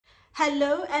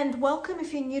Hello and welcome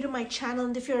if you're new to my channel,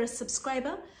 and if you're a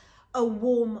subscriber, a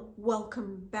warm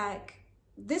welcome back.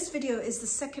 This video is the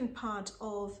second part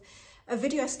of a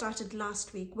video I started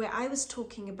last week where I was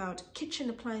talking about kitchen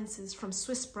appliances from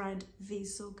Swiss brand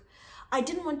VZug. I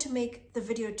didn't want to make the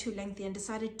video too lengthy and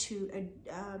decided to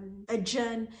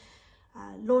adjourn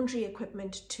laundry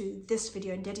equipment to this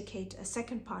video and dedicate a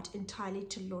second part entirely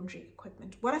to laundry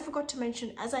equipment. What I forgot to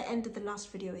mention as I ended the last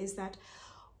video is that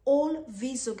all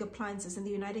VZug appliances in the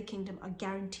United Kingdom are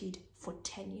guaranteed for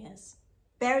 10 years.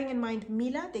 Bearing in mind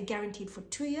Miele, they're guaranteed for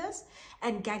 2 years,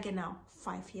 and Gaggenau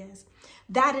 5 years.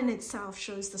 That in itself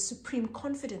shows the supreme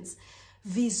confidence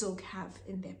VZug have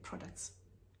in their products.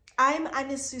 I'm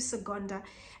Anesu Sagonda,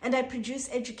 and I produce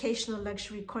educational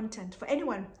luxury content for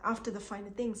anyone after the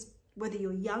finer things, whether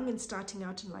you're young and starting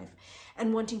out in life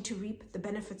and wanting to reap the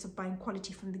benefits of buying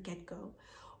quality from the get-go,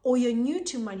 or you're new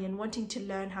to money and wanting to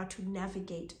learn how to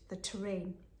navigate the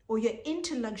terrain, or you're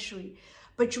into luxury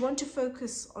but you want to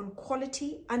focus on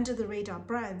quality under the radar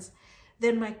brands,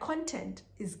 then my content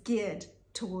is geared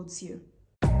towards you.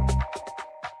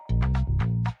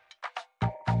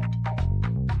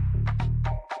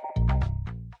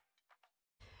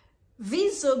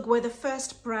 VZug were the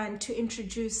first brand to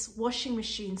introduce washing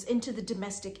machines into the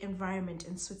domestic environment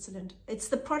in Switzerland. It's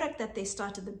the product that they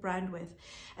started the brand with.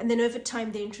 And then over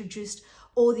time, they introduced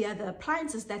all the other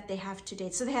appliances that they have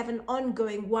today. So they have an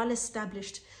ongoing,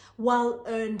 well-established,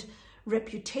 well-earned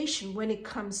reputation when it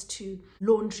comes to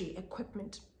laundry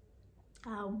equipment.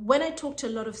 When I talk to a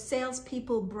lot of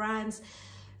salespeople, brands,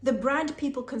 the brand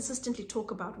people consistently talk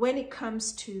about when it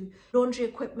comes to laundry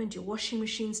equipment, your washing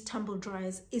machines, tumble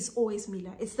dryers, is always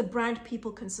Miele. It's the brand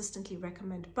people consistently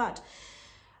recommend. But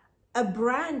a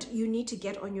brand you need to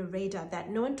get on your radar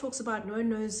that no one talks about, no one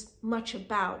knows much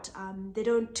about. They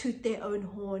don't toot their own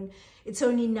horn. It's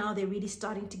only now they're really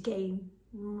starting to gain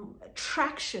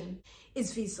traction,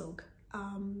 is VZug.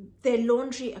 Their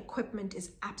laundry equipment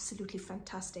is absolutely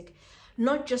fantastic.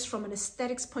 Not just from an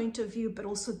aesthetics point of view, but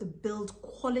also the build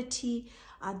quality,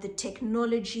 the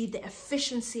technology, the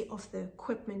efficiency of the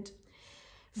equipment.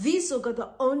 VZug are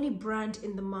the only brand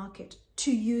in the market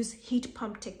to use heat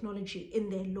pump technology in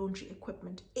their laundry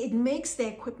equipment. It makes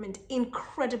their equipment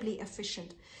incredibly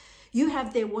efficient. You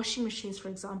have their washing machines, for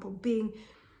example, being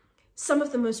some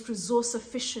of the most resource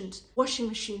efficient washing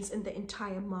machines in the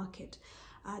entire market.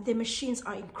 Their machines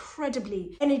are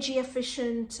incredibly energy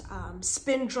efficient,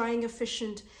 spin drying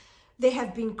efficient. They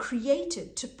have been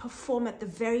created to perform at the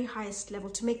very highest level,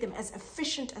 to make them as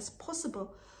efficient as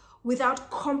possible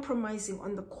without compromising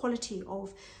on the quality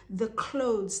of the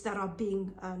clothes that are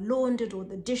being laundered or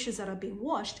the dishes that are being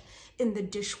washed in the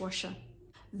dishwasher.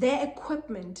 Their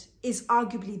equipment is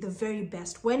arguably the very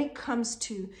best. When it comes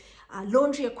to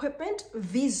laundry equipment,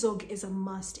 VZug is a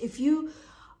must. If you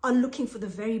are looking for the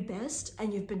very best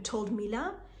and you've been told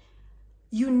Miele,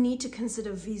 you need to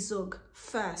consider VZug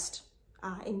first,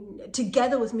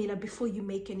 together with Miele, before you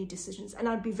make any decisions. And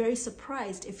I'd be very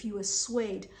surprised if you were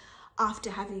swayed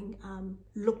after having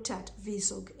looked at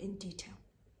VZug in detail.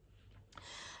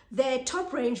 Their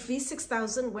top range,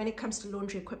 V6000, when it comes to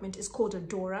laundry equipment, is called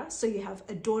Adora. So you have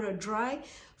Adora Dry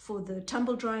for the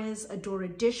tumble dryers,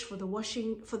 Adora Dish for the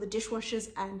dishwashers,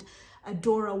 and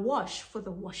Adora Wash for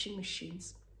the washing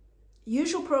machines.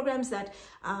 Usual programs that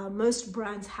most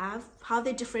brands have. How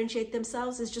they differentiate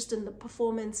themselves is just in the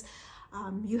performance.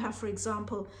 You have, for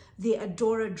example, the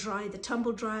Adora Dry, the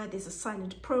tumble dryer. There's a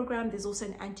silent program. There's also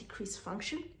an anti-crease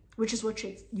function, which is what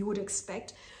you would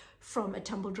expect from a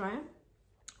tumble dryer.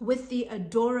 With the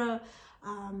Adora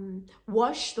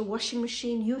Wash, the washing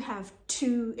machine, you have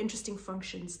two interesting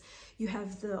functions. You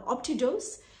have the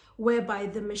OptiDose, whereby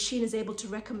the machine is able to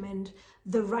recommend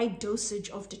the right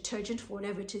dosage of detergent for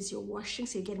whatever it is you're washing,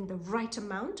 so you're getting the right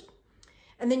amount.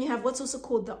 And then you have what's also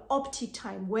called the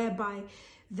OptiTime, whereby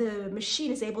the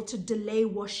machine is able to delay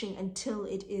washing until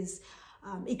it is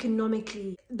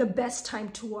economically the best time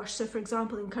to wash. So for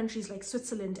example, in countries like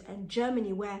Switzerland and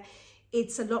Germany, where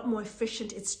it's a lot more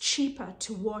efficient, it's cheaper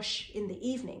to wash in the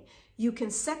evening, you can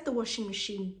set the washing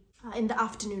machine in the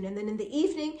afternoon, and then in the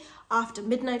evening, after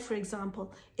midnight, for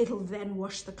example, it'll then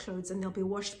wash the clothes and they'll be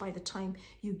washed by the time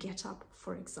you get up,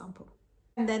 for example.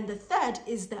 And then the third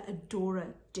is the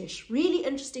Adora Dish. Really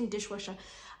interesting dishwasher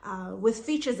with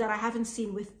features that I haven't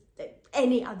seen with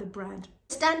any other brand.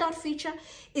 Standout feature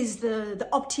is the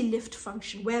OptiLift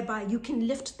function, whereby you can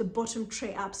lift the bottom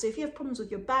tray up. So if you have problems with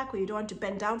your back or you don't want to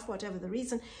bend down for whatever the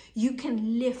reason, you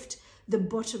can lift the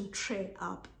bottom tray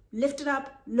up. Lift it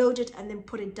up, load it, and then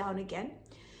put it down again.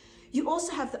 You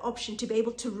also have the option to be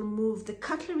able to remove the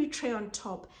cutlery tray on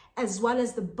top as well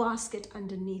as the basket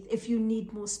underneath if you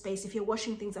need more space, if you're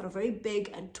washing things that are very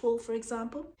big and tall, for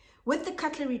example. With the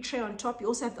cutlery tray on top, you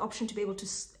also have the option to be able to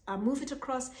move it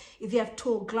across if you have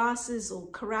tall glasses or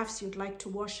carafes you'd like to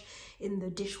wash in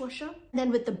the dishwasher. And then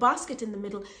with the basket in the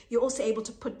middle, you're also able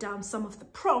to put down some of the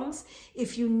prongs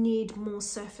if you need more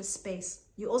surface space.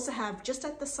 You also have just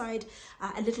at the side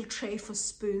a little tray for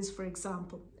spoons, for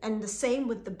example. And the same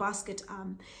with the basket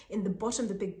in the bottom,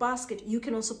 the big basket, you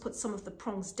can also put some of the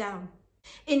prongs down.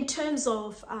 In terms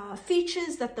of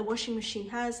features that the washing machine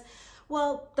has,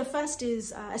 well, the first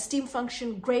is a steam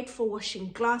function, great for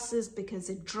washing glasses because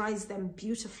it dries them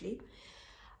beautifully.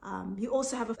 You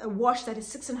also have a wash that is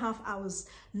 6.5 hours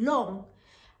long,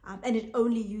 and it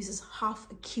only uses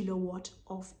 0.5 kilowatt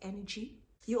of energy.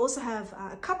 You also have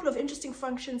a couple of interesting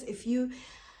functions. If you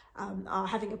are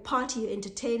having a party, you're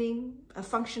entertaining, a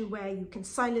function where you can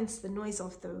silence the noise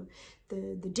of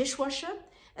the dishwasher.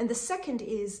 And the second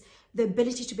is the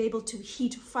ability to be able to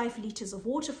heat 5 liters of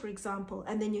water, for example,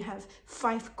 and then you have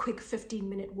 5 quick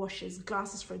 15-minute washes,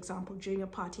 glasses, for example, during a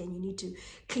party, and you need to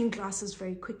clean glasses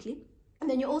very quickly. And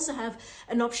then you also have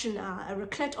an option, a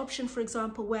raclette option, for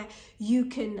example, where you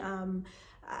can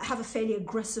have a fairly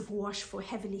aggressive wash for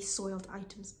heavily soiled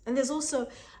items. And there's also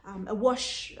a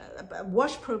wash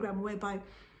program whereby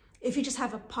if you just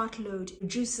have a part load, it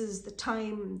reduces the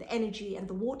time, the energy, and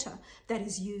the water that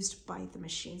is used by the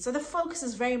machine. So the focus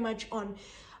is very much on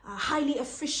highly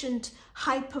efficient,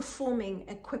 high-performing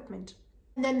equipment.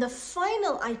 And then the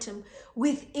final item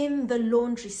within the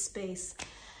laundry space.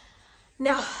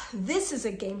 Now, this is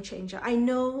a game changer. I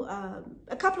know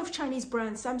a couple of Chinese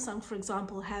brands, Samsung, for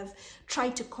example, have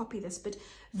tried to copy this, but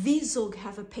VZug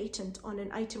have a patent on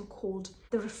an item called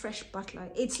the Refresh Butler.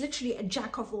 It's literally a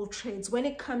jack of all trades when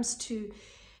it comes to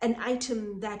an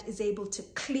item that is able to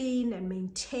clean and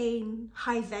maintain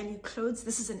high-value clothes.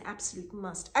 This is an absolute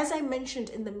must. As I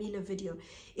mentioned in the Mila video,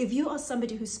 if you are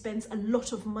somebody who spends a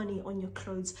lot of money on your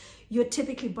clothes, you're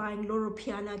typically buying Loro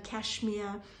Piana,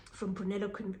 Cashmere, from Brunello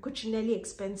Cucinelli,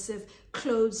 expensive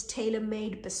clothes,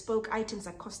 tailor-made, bespoke items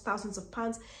that cost thousands of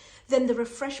pounds, then the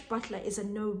Refresh Butler is a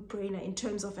no-brainer in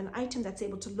terms of an item that's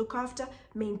able to look after,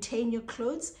 maintain your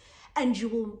clothes, and you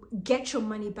will get your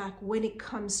money back when it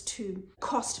comes to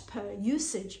cost per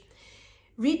usage.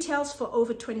 Retails for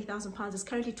over £20,000. It's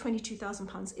currently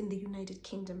 £22,000 in the United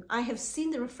Kingdom. I have seen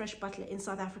the Refresh Butler in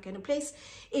South Africa in a place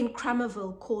in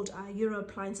Kramerville called Euro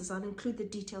Appliances. I'll include the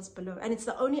details below. And it's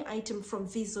the only item from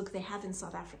VZug they have in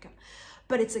South Africa.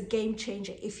 But it's a game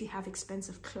changer if you have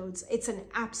expensive clothes. It's an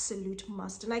absolute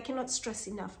must. And I cannot stress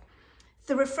enough.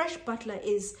 The Refresh Butler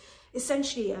is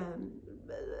essentially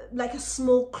like a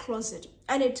small closet.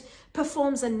 And it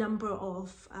performs it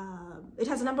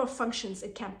has a number of functions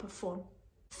it can perform.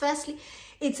 Firstly,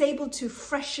 it's able to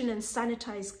freshen and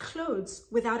sanitize clothes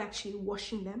without actually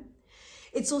washing them.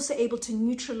 It's also able to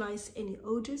neutralize any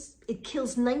odors. It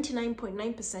kills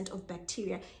 99.9% of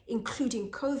bacteria,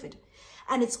 including COVID.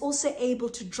 And it's also able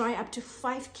to dry up to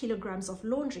 5 kilograms of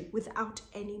laundry without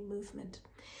any movement.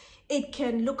 It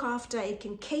can look after, it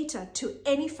can cater to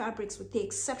any fabrics with the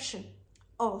exception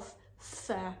of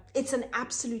fur. It's an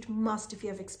absolute must if you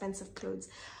have expensive clothes.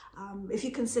 If you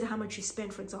consider how much you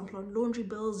spend, for example, on laundry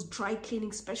bills, dry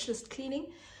cleaning, specialist cleaning,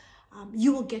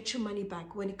 you will get your money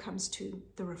back when it comes to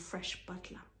the Refresh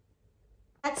Butler.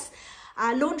 That's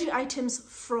laundry items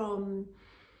from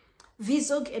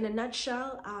VZug in a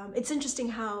nutshell. It's interesting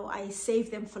how I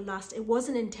saved them for last. It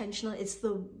wasn't intentional. It's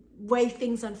the way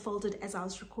things unfolded as I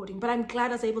was recording. But I'm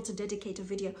glad I was able to dedicate a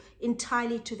video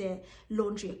entirely to their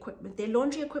laundry equipment. Their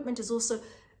laundry equipment is also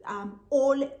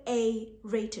all A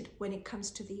rated when it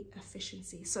comes to the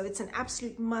efficiency. So it's an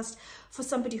absolute must for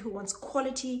somebody who wants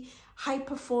quality, high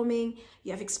performing,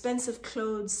 you have expensive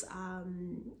clothes,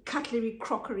 cutlery,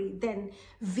 crockery, then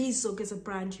VZug is a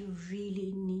brand you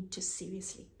really need to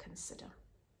seriously consider.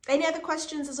 Any other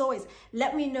questions, as always,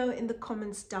 let me know in the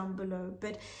comments down below.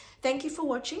 But thank you for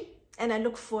watching, and I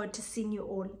look forward to seeing you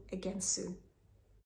all again soon.